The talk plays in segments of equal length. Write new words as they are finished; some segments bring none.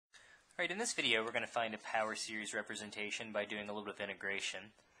Alright, in this video we're going to find a power series representation by doing a little bit of integration.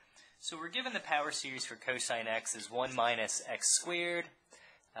 So we're given the power series for cosine x is 1 minus x squared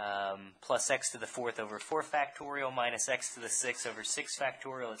plus x to the 4th over 4 factorial minus x to the 6th over 6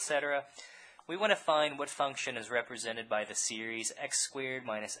 factorial, etc. We want to find what function is represented by the series x squared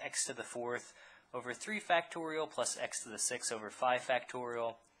minus x to the 4th over 3 factorial plus x to the 6th over 5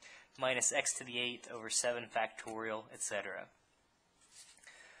 factorial minus x to the 8th over 7 factorial, etc.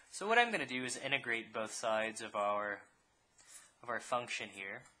 So what I'm going to do is integrate both sides of our function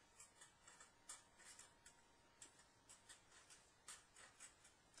here.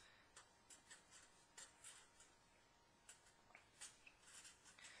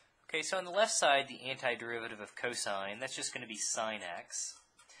 Okay, so on the left side, the antiderivative of cosine, that's just going to be sine x.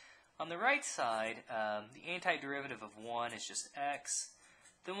 On the right side, the antiderivative of 1 is just x.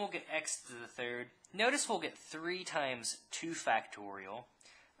 Then we'll get x to the third. Notice we'll get 3 times 2 factorial.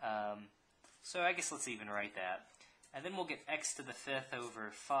 So I guess let's even write that. And then we'll get x to the 5th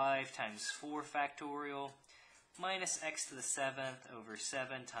over 5 times 4 factorial minus x to the 7th over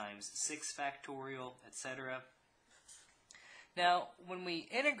 7 times 6 factorial, etc. Now, when we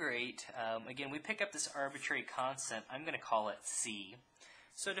integrate, again, we pick up this arbitrary constant. I'm going to call it c.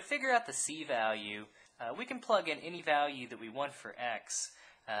 So to figure out the c value, we can plug in any value that we want for x,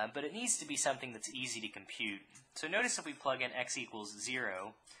 but it needs to be something that's easy to compute. So notice if we plug in x equals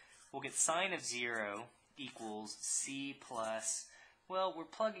 0, we'll get sine of 0 equals c plus, well, we're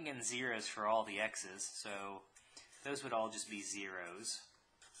plugging in zeros for all the x's, so those would all just be zeros.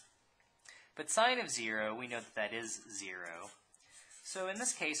 But sine of 0, we know that that is 0. So in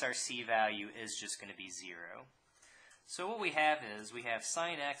this case, our c value is just going to be 0. So what we have is, we have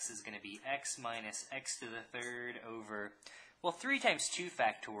sine x is going to be x minus x to the third over, well, 3 times 2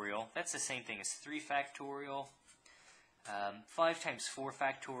 factorial, that's the same thing as 3 factorial. 5 times 4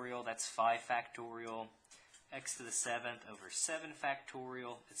 factorial, that's 5 factorial. X to the 7th over 7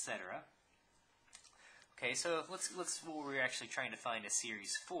 factorial, etc. Okay, so let's what we're actually trying to find a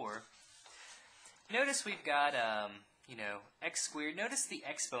series for. Notice we've got, x squared. Notice the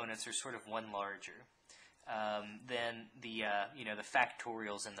exponents are sort of one larger than the, the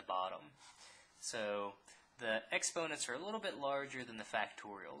factorials in the bottom. So the exponents are a little bit larger than the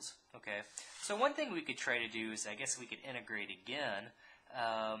factorials. Okay, so one thing we could try to do is, I guess we could integrate again,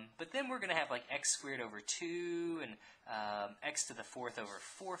 but then we're going to have like x squared over 2 and x to the 4th over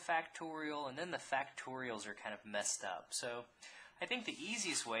 4 factorial, and then the factorials are kind of messed up. So I think the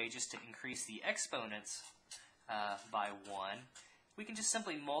easiest way, just to increase the exponents by 1, we can just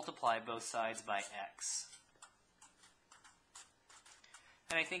simply multiply both sides by x.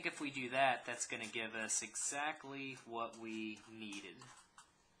 And I think if we do that, that's going to give us exactly what we needed.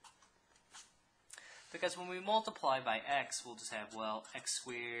 Because when we multiply by x, we'll just have, well, x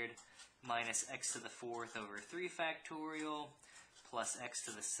squared minus x to the 4th over 3 factorial plus x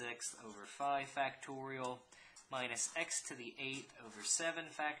to the 6th over 5 factorial minus x to the 8th over 7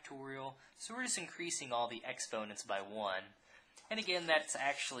 factorial. So we're just increasing all the exponents by 1. And again, that's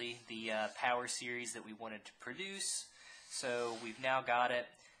actually the power series that we wanted to produce. So we've now got it.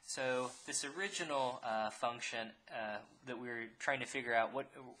 So this original function that we were trying to figure out when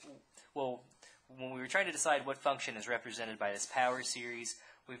we were trying to decide what function is represented by this power series,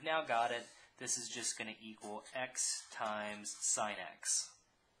 we've now got it. This is just going to equal x times sine x.